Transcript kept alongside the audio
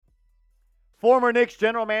Former Knicks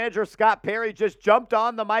general manager Scott Perry just jumped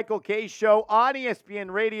on the Michael Kay show on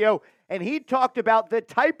ESPN Radio, and he talked about the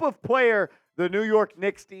type of player the New York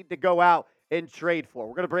Knicks need to go out and trade for.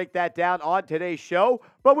 We're going to break that down on today's show.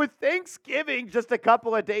 But with Thanksgiving just a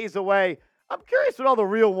couple of days away, I'm curious what all the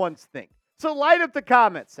real ones think. So light up the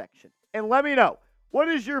comment section and let me know, what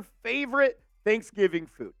is your favorite Thanksgiving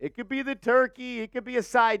food? It could be the turkey. It could be a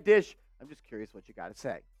side dish. I'm just curious what you got to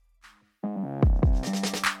say.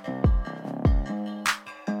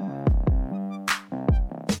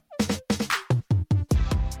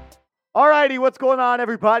 All righty, what's going on,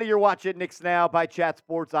 everybody? You're watching Knicks Now by Chat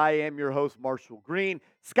Sports. I am your host, Marshall Green.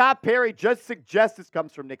 Scott Perry just suggests this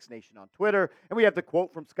comes from Knicks Nation on Twitter, and we have the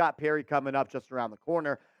quote from Scott Perry coming up just around the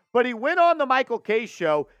corner. But he went on the Michael Kay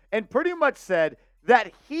show and pretty much said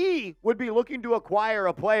that he would be looking to acquire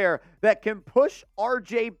a player that can push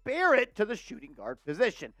R.J. Barrett to the shooting guard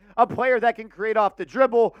position, a player that can create off the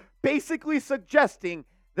dribble, basically suggesting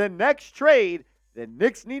the next trade the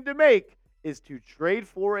Knicks need to make is to trade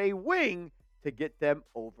for a wing to get them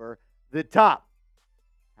over the top.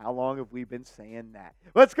 How long have we been saying that?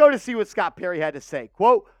 Let's go to see what Scott Perry had to say.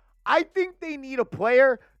 Quote, I think they need a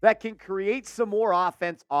player that can create some more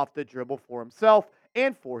offense off the dribble for himself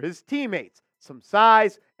and for his teammates. Some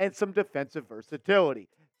size and some defensive versatility.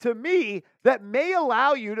 To me, that may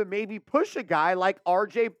allow you to maybe push a guy like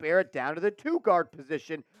R.J. Barrett down to the two-guard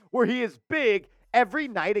position where he is big every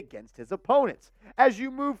night against his opponents. As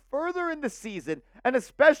you move further in the season, and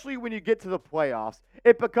especially when you get to the playoffs,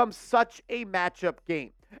 it becomes such a matchup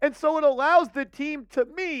game. And so it allows the team, to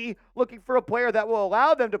me, looking for a player that will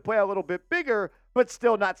allow them to play a little bit bigger, but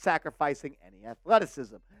still not sacrificing any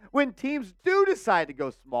athleticism. When teams do decide to go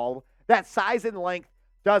small, that size and length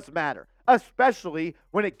does matter, especially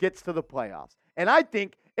when it gets to the playoffs. And I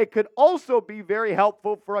think it could also be very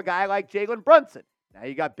helpful for a guy like Jalen Brunson. Now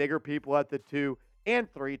you got bigger people at the 2 and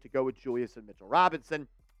 3 to go with Julius and Mitchell Robinson.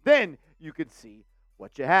 Then you could see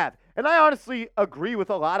what you have. And I honestly agree with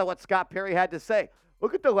a lot of what Scott Perry had to say.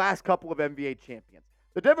 Look at the last couple of NBA champions.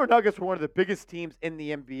 The Denver Nuggets were one of the biggest teams in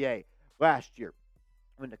the NBA last year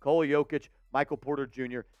when Nikola Jokic, Michael Porter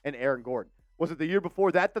Jr., and Aaron Gordon. Was it the year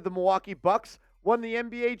before that the Milwaukee Bucks won the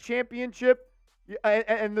NBA championship?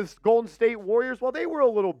 And the Golden State Warriors, well, they were a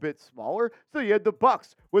little bit smaller. So you had the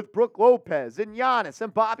Bucks with Brook Lopez and Giannis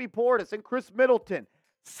and Bobby Portis and Chris Middleton.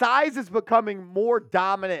 Size is becoming more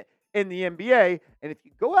dominant in the NBA. And if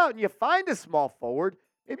you go out and you find a small forward,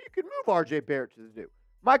 maybe you can move R.J. Barrett to the 2.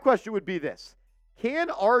 My question would be this. Can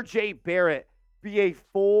R.J. Barrett be a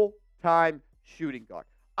full-time shooting guard?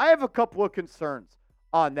 I have a couple of concerns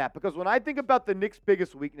on that, because when I think about the Knicks'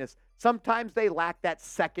 biggest weakness, sometimes they lack that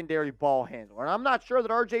secondary ball handler. And I'm not sure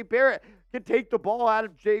that R.J. Barrett can take the ball out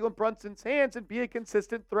of Jalen Brunson's hands and be a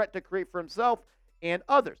consistent threat to create for himself and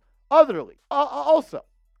others. Also,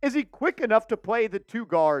 is he quick enough to play the 2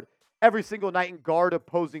 guard every single night and guard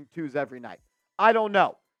opposing 2s every night? I don't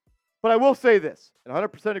know. But I will say this, and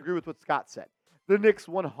 100% agree with what Scott said. The Knicks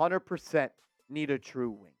 100% need a true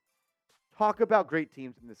wing. Talk about great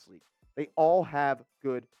teams in this league. They all have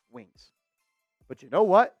good wings. But you know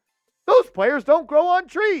what? Those players don't grow on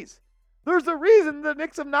trees. There's a reason the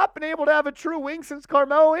Knicks have not been able to have a true wing since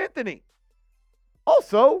Carmelo Anthony.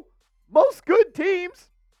 Also, most good teams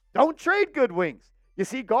don't trade good wings. You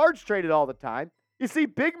see guards traded all the time. You see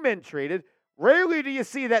big men traded. Rarely do you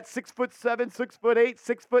see that 6'7", 6'8",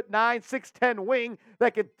 6'9", 6'10" wing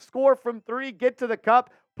that can score from 3, get to the cup,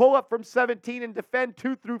 pull up from 17, and defend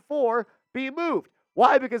 2 through 4, be moved.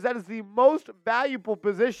 Why? Because that is the most valuable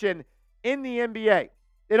position in the NBA.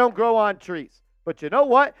 They don't grow on trees. But you know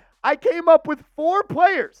what? I came up with 4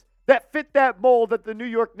 players that fit that mold that the New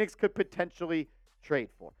York Knicks could potentially trade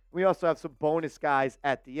for. We also have some bonus guys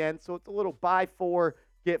at the end, so it's a little buy 4,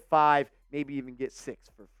 get 5, maybe even get 6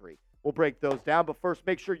 for free. We'll break those down, but first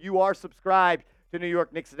make sure you are subscribed to New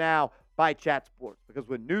York Knicks Now by Chat Sports, because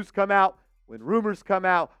when news come out, when rumors come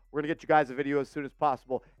out, we're going to get you guys a video as soon as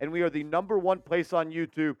possible. And we are the #1 place on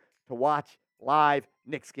YouTube to watch live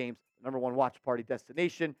Knicks games, the #1 watch party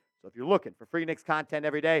destination. So if you're looking for free Knicks content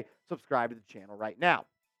every day, subscribe to the channel right now.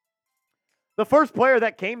 The first player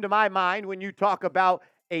that came to my mind when you talk about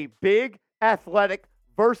a big, athletic,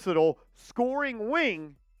 versatile, scoring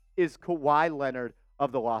wing is Kawhi Leonard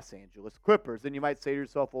of the Los Angeles Clippers. And you might say to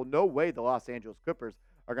yourself, well, no way the Los Angeles Clippers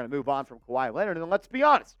are going to move on from Kawhi Leonard. And let's be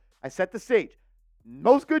honest. I set the stage.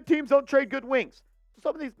 Most good teams don't trade good wings.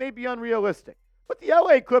 Some of these may be unrealistic. But the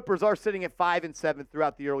LA Clippers are sitting at 5-7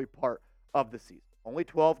 throughout the early part of the season. Only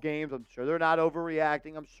 12 games. I'm sure they're not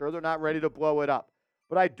overreacting. I'm sure they're not ready to blow it up.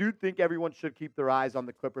 But I do think everyone should keep their eyes on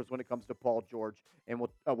the Clippers when it comes to Paul George, and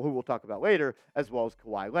who we'll talk about later, as well as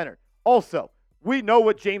Kawhi Leonard. Also, we know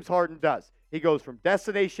what James Harden does. He goes from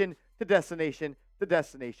destination to destination to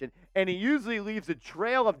destination, and he usually leaves a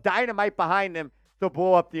trail of dynamite behind him to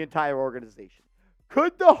blow up the entire organization.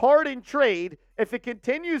 Could the Harden trade, if it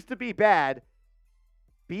continues to be bad,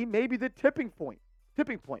 be maybe the tipping point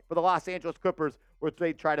for the Los Angeles Clippers where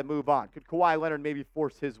they try to move on? Could Kawhi Leonard maybe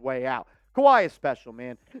force his way out? Kawhi is special,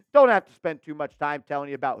 man. Don't have to spend too much time telling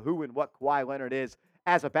you about who and what Kawhi Leonard is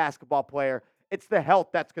as a basketball player. It's the health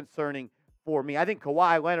that's concerning for me. I think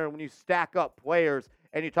Kawhi Leonard, when you stack up players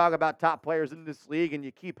and you talk about top players in this league and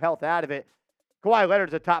you keep health out of it, Kawhi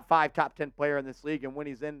Leonard's a top 5, top 10 player in this league, and when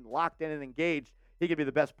he's locked in and engaged, he could be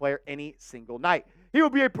the best player any single night. He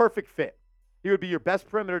would be a perfect fit. He would be your best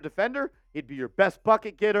perimeter defender. He'd be your best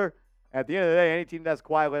bucket getter. At the end of the day, any team that has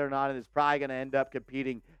Kawhi Leonard on it is probably going to end up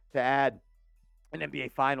competing to add an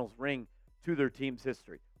NBA Finals ring to their team's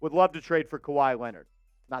history. Would love to trade for Kawhi Leonard.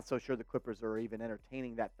 Not so sure the Clippers are even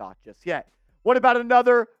entertaining that thought just yet. What about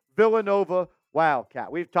another Villanova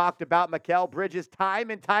Wildcat? We've talked about Mikal Bridges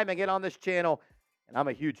time and time again on this channel, and I'm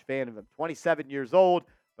a huge fan of him. 27 years old,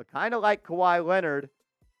 but kind of like Kawhi Leonard,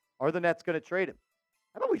 are the Nets going to trade him?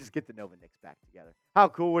 How about we just get the Nova Knicks back together? How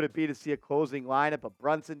cool would it be to see a closing lineup of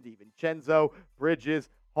Brunson, DiVincenzo, Bridges,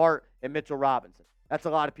 Hart, and Mitchell Robinson? That's a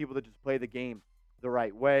lot of people that just play the game the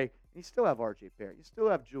right way. And you still have R.J. Barrett. You still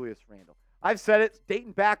have Julius Randle. I've said it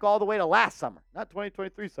dating back all the way to last summer. Not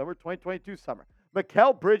 2023 summer, 2022 summer.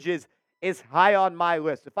 Mikal Bridges is high on my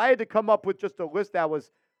list. If I had to come up with just a list that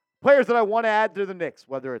was players that I want to add to the Knicks,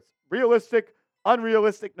 whether it's realistic,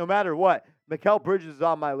 unrealistic, no matter what, Mikal Bridges is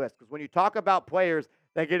on my list. Because when you talk about players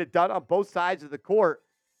that get it done on both sides of the court,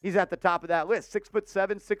 he's at the top of that list.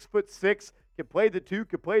 6'7", 6'6", can play the 2,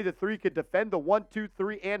 can play the 3, can defend the 1, 2,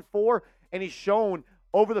 3, and 4. And he's shown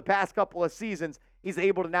over the past couple of seasons, he's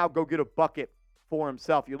able to now go get a bucket for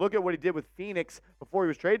himself. You look at what he did with Phoenix before he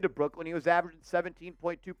was traded to Brooklyn. He was averaging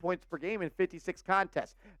 17.2 points per game in 56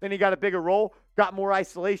 contests. Then he got a bigger role, got more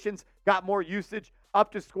isolations, got more usage,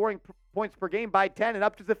 up to scoring points per game by 10, and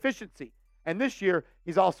up to his efficiency. And this year,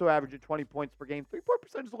 he's also averaging 20 points per game. 3-point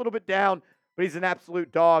percentage is a little bit down, but he's an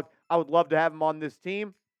absolute dog. I would love to have him on this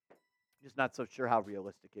team. Just not so sure how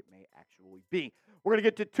realistic it may actually be. We're going to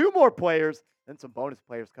get to 2 more players and some bonus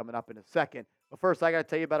players coming up in a second. But first, I got to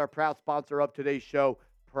tell you about our proud sponsor of today's show,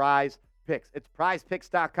 Prize Picks. It's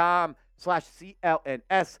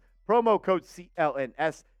prizepicks.com/CLNS, promo code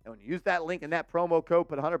CLNS. And when you use that link and that promo code,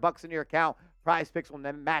 put $100 in your account, Prize Picks will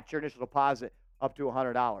then match your initial deposit up to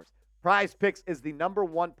 $100. Prize Picks is the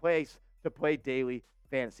 #1 place to play daily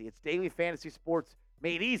fantasy. It's daily fantasy sports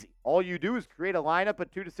made easy. All you do is create a lineup of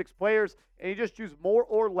 2 to 6 players, and you just choose more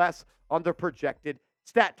or less on their projected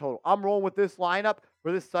stat total. I'm rolling with this lineup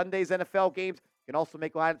for this Sunday's NFL games. You can also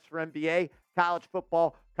make lineups for NBA, college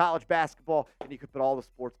football, college basketball, and you can put all the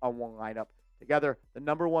sports on one lineup together. The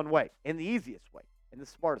 #1 way, and the easiest way, and the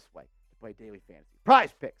smartest way to play daily fantasy.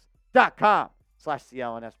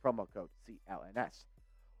 PrizePicks.com/CLNS, promo code CLNS.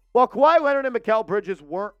 While Kawhi Leonard and Mikal Bridges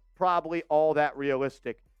weren't probably all that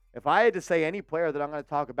realistic, if I had to say any player that I'm going to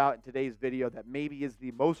talk about in today's video that maybe is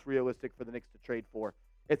the most realistic for the Knicks to trade for,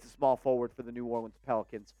 it's a small forward for the New Orleans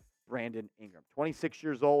Pelicans, Brandon Ingram. 26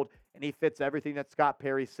 years old, and he fits everything that Scott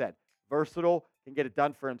Perry said. Versatile, can get it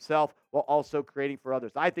done for himself while also creating for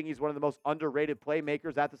others. I think he's one of the most underrated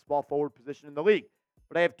playmakers at the small forward position in the league.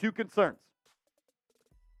 But I have 2 concerns.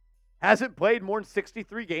 Hasn't played more than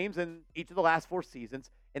 63 games in each of the last 4 seasons,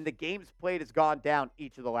 and the games played has gone down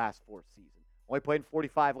each of the last 4 seasons. Only played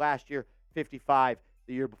 45 last year, 55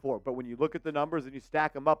 the year before. But when you look at the numbers and you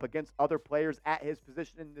stack them up against other players at his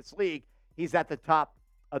position in this league, he's at the top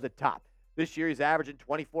of the top. This year he's averaging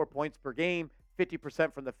 24 points per game,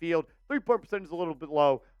 50% from the field. 3-point percentage is a little bit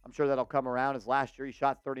low. I'm sure that'll come around, as last year he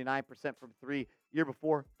shot 39% from 3. Year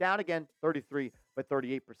before, down again, 33, but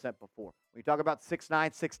 38% before. When you talk about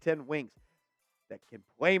 6'9", 6'10" wings that can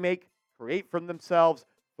play make, create from themselves,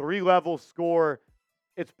 3-level score,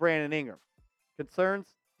 it's Brandon Ingram.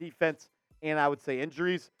 Concerns, defense, and I would say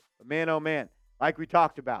injuries. But man, oh man, like we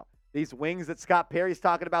talked about, these wings that Scott Perry's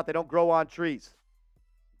talking about, they don't grow on trees.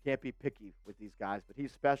 You can't be picky with these guys, but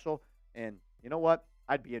he's special. And you know what?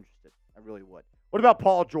 I'd be interested. I really would. What about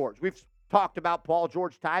Paul George? We've talked about Paul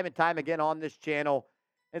George time and time again on this channel.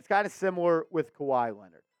 It's kind of similar with Kawhi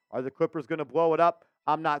Leonard. Are the Clippers going to blow it up?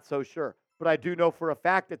 I'm not so sure. But I do know for a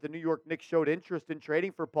fact that the New York Knicks showed interest in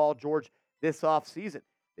trading for Paul George this offseason.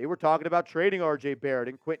 They were talking about trading R.J. Barrett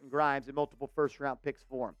and Quentin Grimes and multiple first-round picks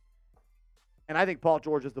for him. And I think Paul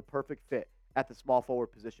George is the perfect fit at the small forward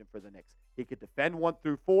position for the Knicks. He could defend 1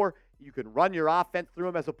 through 4. You can run your offense through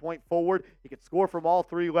him as a point forward. He could score from all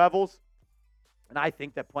 3 levels. And I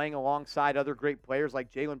think that playing alongside other great players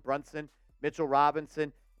like Jalen Brunson, Mitchell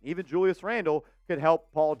Robinson, even Julius Randle could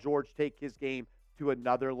help Paul George take his game to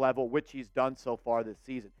another level, which he's done so far this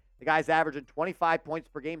season. The guy's averaging 25 points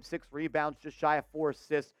per game, 6 rebounds, just shy of 4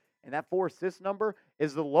 assists. And that 4 assist number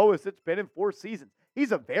is the lowest it's been in 4 seasons.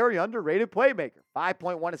 He's a very underrated playmaker.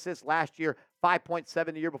 5.1 assists last year,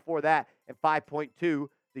 5.7 the year before that, and 5.2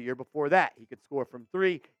 the year before that. He could score from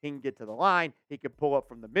 3. He can get to the line. He could pull up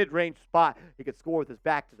from the mid-range spot. He could score with his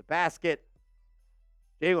back to the basket.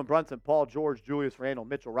 Jalen Brunson, Paul George, Julius Randle,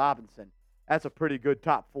 Mitchell Robinson. That's a pretty good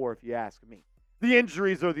top 4 if you ask me. The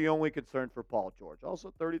injuries are the only concern for Paul George.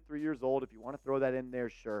 Also 33 years old. If you want to throw that in there,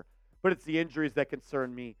 sure. But it's the injuries that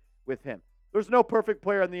concern me with him. There's no perfect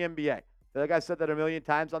player in the NBA. I feel like I've said that a million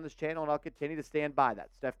times on this channel, and I'll continue to stand by that.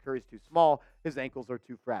 Steph Curry's too small. His ankles are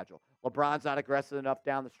too fragile. LeBron's not aggressive enough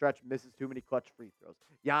down the stretch, misses too many clutch free throws.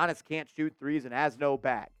 Giannis can't shoot threes and has no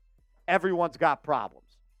bag. Everyone's got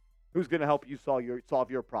problems. Who's going to help you solve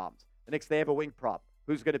your problems? The Knicks, they have a wing problem.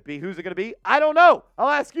 Who's it going to be? I don't know. I'll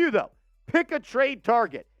ask you, though. Pick a trade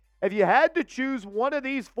target. If you had to choose one of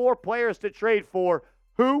these 4 players to trade for,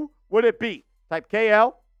 who would it be? Type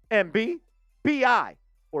KL, MB, BI,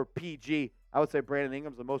 or PG. I would say Brandon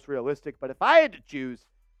Ingram's the most realistic, but if I had to choose,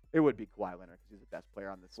 it would be Kawhi Leonard because he's the best player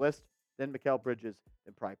on this list. Then Mikal Bridges,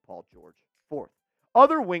 and probably Paul George, 4th.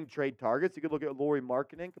 Other wing trade targets, you could look at Lauri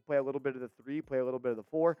Markkanen, could play a little bit of the 3, play a little bit of the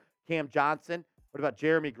 4. Cam Johnson. What about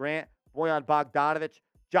Jeremy Grant, Bojan Bogdanovic,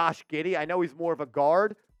 Josh Giddey? I know he's more of a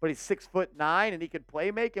guard, but he's 6'9", and he can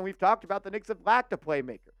play make, and we've talked about the Knicks have lacked a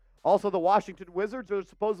playmaker. Also, the Washington Wizards are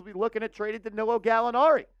supposedly looking at trading Danilo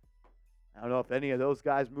Gallinari. I don't know if any of those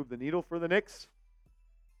guys move the needle for the Knicks,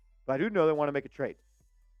 but I do know they want to make a trade.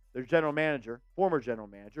 Their general manager, former general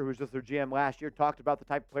manager, who was just their GM last year, talked about the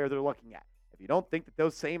type of player they're looking at. If you don't think that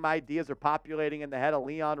those same ideas are populating in the head of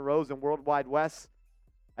Leon Rose and Worldwide Wes,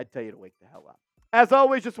 I'd tell you to wake the hell up. As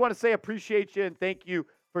always, just want to say appreciate you and thank you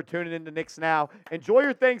for tuning in to Knicks Now. Enjoy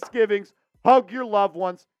your Thanksgivings. Hug your loved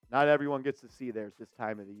ones. Not everyone gets to see theirs this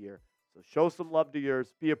time of the year. So show some love to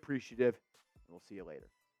yours. Be appreciative. And we'll see you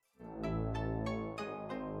later.